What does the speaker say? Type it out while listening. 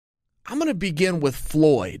I'm going to begin with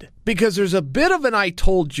Floyd because there's a bit of an I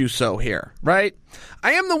told you so here, right?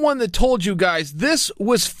 I am the one that told you guys this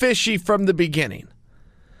was fishy from the beginning.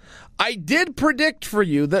 I did predict for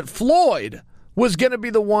you that Floyd was going to be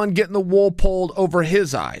the one getting the wool pulled over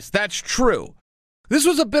his eyes. That's true. This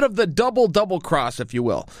was a bit of the double cross, if you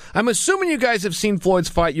will. I'm assuming you guys have seen Floyd's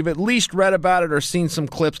fight. You've at least read about it or seen some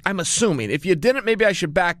clips. I'm assuming. If you didn't, maybe I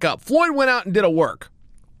should back up. Floyd went out and did a work.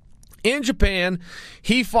 In Japan,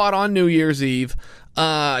 he fought on New Year's Eve.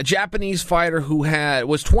 A Japanese fighter who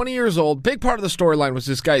was 20 years old. Big part of the storyline was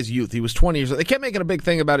this guy's youth. He was 20 years old. They kept making a big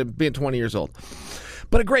thing about him being 20 years old.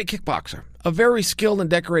 But a great kickboxer. A very skilled and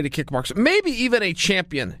decorated kickboxer. Maybe even a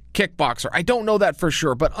champion kickboxer. I don't know that for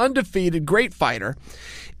sure. But undefeated, great fighter.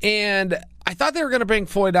 And I thought they were going to bring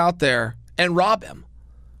Floyd out there and rob him.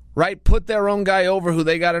 Right? Put their own guy over who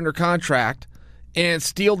they got under contract and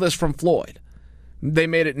steal this from Floyd. They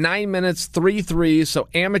made it 9 minutes, 3 threes, so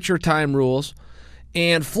amateur time rules.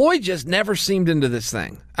 And Floyd just never seemed into this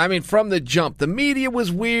thing. I mean, from the jump, the media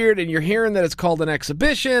was weird, and you're hearing that it's called an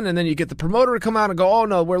exhibition, and then you get the promoter to come out and go, oh,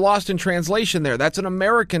 no, we're lost in translation there. That's an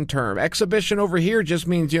American term. Exhibition over here just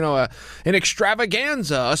means, an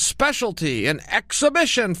extravaganza, a specialty, an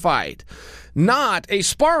exhibition fight, not a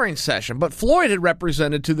sparring session. But Floyd had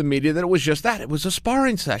represented to the media that it was just that. It was a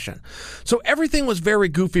sparring session. So everything was very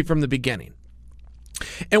goofy from the beginning.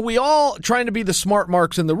 And we all, trying to be the smart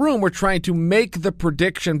marks in the room, were trying to make the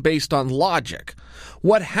prediction based on logic.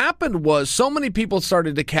 What happened was so many people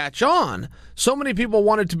started to catch on, so many people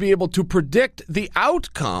wanted to be able to predict the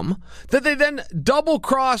outcome, that they then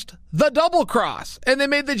double-crossed the double-cross, and they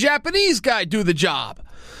made the Japanese guy do the job.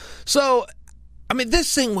 So, I mean,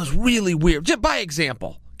 this thing was really weird. Just by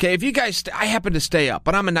example, okay, if you guys, I happen to stay up,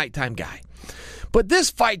 but I'm a nighttime guy. But this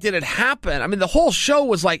fight didn't happen. I mean, the whole show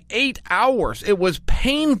was like 8 hours. It was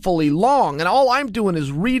painfully long, and all I'm doing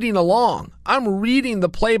is reading along. I'm reading the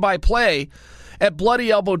play-by-play at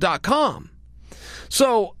bloodyelbow.com.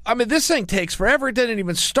 So, I mean, this thing takes forever. It didn't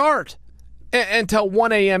even start until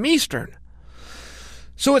 1 a.m. Eastern.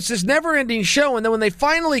 So it's this never-ending show, and then when they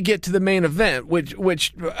finally get to the main event,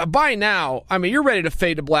 which by now, I mean, you're ready to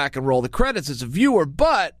fade to black and roll the credits as a viewer,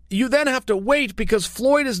 but you then have to wait because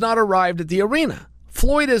Floyd has not arrived at the arena.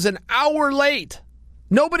 Floyd is an hour late.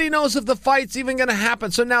 Nobody knows if the fight's even going to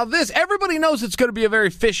happen. So now everybody knows it's going to be a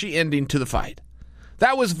very fishy ending to the fight.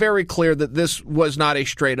 That was very clear that this was not a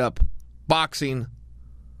straight-up boxing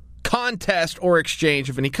contest or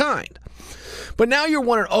exchange of any kind. But now you're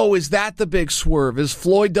wondering, oh, is that the big swerve? Is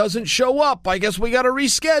Floyd doesn't show up? I guess we got to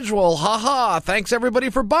reschedule. Ha-ha. Thanks, everybody,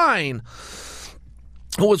 for buying.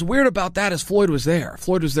 What was weird about that is Floyd was there.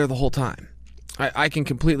 Floyd was there the whole time. I can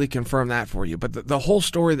completely confirm that for you. But the whole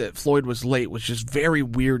story that Floyd was late was just very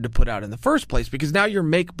weird to put out in the first place because now you're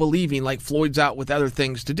make-believing like Floyd's out with other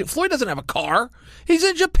things to do. Floyd doesn't have a car. He's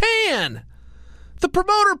in Japan. The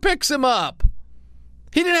promoter picks him up.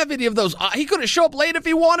 He didn't have any of those. He couldn't show up late if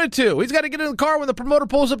he wanted to. He's got to get in the car when the promoter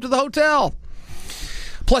pulls up to the hotel.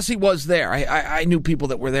 Plus, he was there. I knew people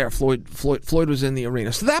that were there. Floyd was in the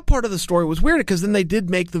arena. So that part of the story was weird because then they did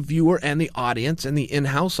make the viewer and the audience and the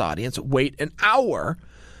in-house audience wait an hour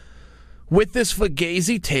with this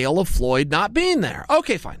fugazi tale of Floyd not being there.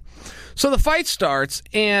 Okay, fine. So the fight starts,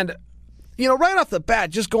 and, right off the bat,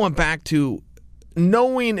 just going back to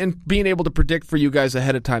knowing and being able to predict for you guys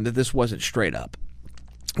ahead of time that this wasn't straight up.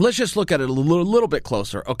 Let's just look at it a little bit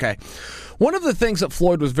closer. Okay. One of the things that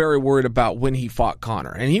Floyd was very worried about when he fought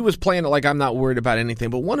Conor, and he was playing it like I'm not worried about anything,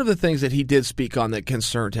 but one of the things that he did speak on that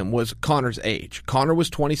concerned him was Conor's age. Conor was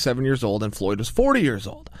 27 years old and Floyd was 40 years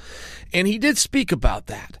old. And he did speak about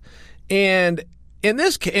that. And in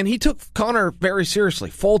this case, and he took Conor very seriously.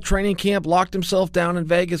 Full training camp, locked himself down in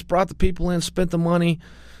Vegas, brought the people in, spent the money,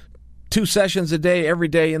 2 sessions a day, every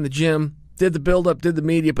day in the gym. Did the build-up, did the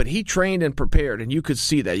media, but he trained and prepared, and you could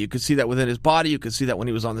see that. You could see that within his body. You could see that when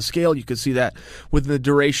he was on the scale. You could see that with the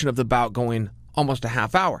duration of the bout going almost a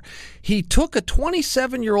half hour. He took a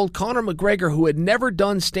 27-year-old Conor McGregor who had never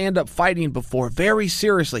done stand-up fighting before very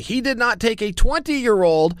seriously. He did not take a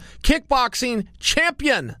 20-year-old kickboxing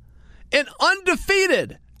champion, an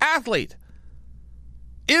undefeated athlete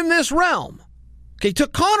in this realm. Okay, he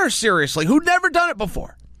took Conor seriously, who'd never done it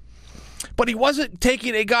before. But he wasn't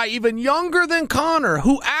taking a guy even younger than Conor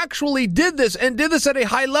who actually did this and did this at a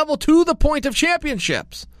high level to the point of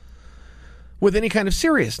championships with any kind of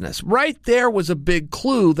seriousness. Right there was a big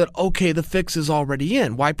clue that, okay, the fix is already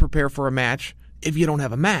in. Why prepare for a match if you don't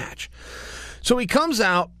have a match? So he comes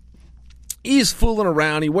out. He's fooling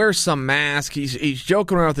around. He wears some mask. He's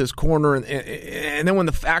joking around with his corner. And then when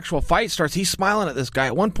the actual fight starts, he's smiling at this guy.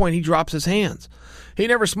 At one point, he drops his hands. He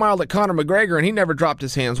never smiled at Conor McGregor, and he never dropped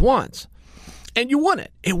his hands once. And you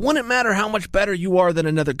wouldn't. It wouldn't matter how much better you are than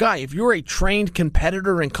another guy. If you're a trained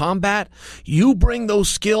competitor in combat, you bring those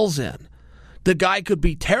skills in. The guy could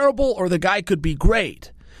be terrible or the guy could be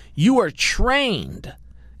great. You are trained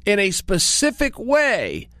in a specific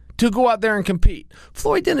way to go out there and compete.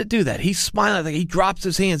 Floyd didn't do that. He's smiling. He drops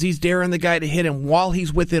his hands. He's daring the guy to hit him while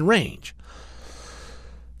he's within range.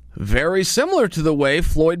 Very similar to the way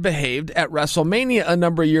Floyd behaved at WrestleMania a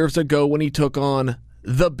number of years ago when he took on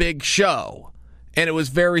The Big Show. And it was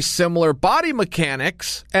very similar body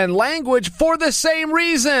mechanics and language for the same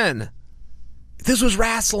reason. This was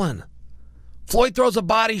wrestling. Floyd throws a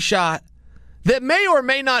body shot that may or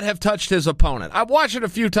may not have touched his opponent. I've watched it a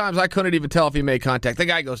few times. I couldn't even tell if he made contact. The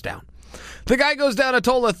guy goes down. The guy goes down a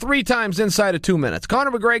total of 3 times inside of 2 minutes.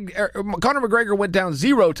 Conor McGregor went down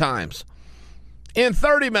 0 times in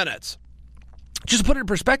 30 minutes. Just to put it in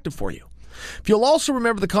perspective for you. If you'll also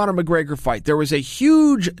remember the Conor McGregor fight, there was a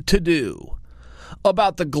huge to-do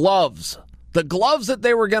about the gloves that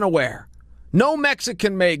they were going to wear. No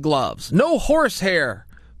Mexican-made gloves. No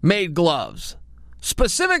horsehair-made gloves.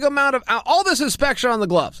 Specific amount of... all this inspection on the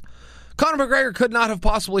gloves. Conor McGregor could not have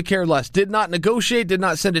possibly cared less. Did not negotiate, did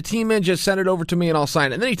not send a team in, just send it over to me and I'll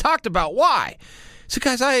sign it. And then he talked about why. He said,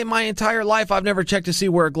 guys, my entire life, I've never checked to see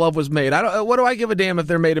where a glove was made. What do I give a damn if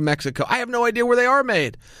they're made in Mexico? I have no idea where they are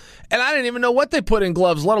made. And I didn't even know what they put in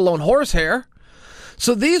gloves, let alone horsehair.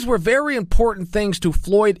 So these were very important things to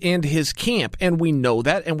Floyd and his camp, and we know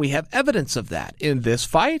that, and we have evidence of that. In this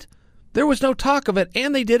fight, there was no talk of it,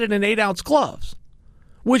 and they did it in 8-ounce gloves,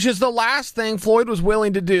 which is the last thing Floyd was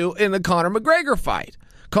willing to do in the Conor McGregor fight.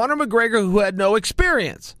 Conor McGregor, who had no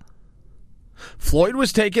experience. Floyd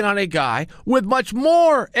was taking on a guy with much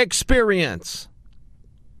more experience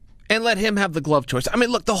and let him have the glove choice. I mean,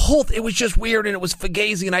 look, it was just weird and it was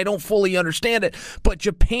fugazi and I don't fully understand it, but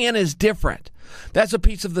Japan is different. That's a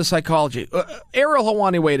piece of the psychology. Ariel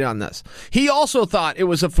Helwani weighed in on this. He also thought it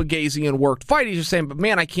was a fugazi and worked fight. He's just saying, but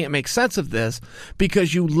man, I can't make sense of this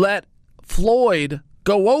because you let Floyd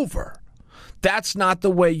go over. That's not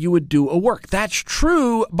the way you would do a work. That's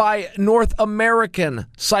true by North American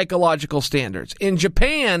psychological standards. In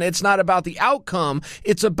Japan, it's not about the outcome.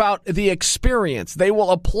 It's about the experience. They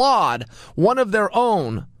will applaud one of their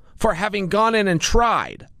own for having gone in and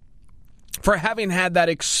tried, for having had that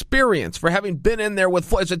experience, for having been in there with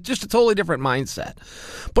Floyd. It's just a totally different mindset.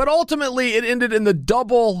 But ultimately, it ended in the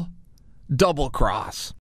double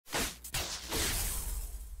cross.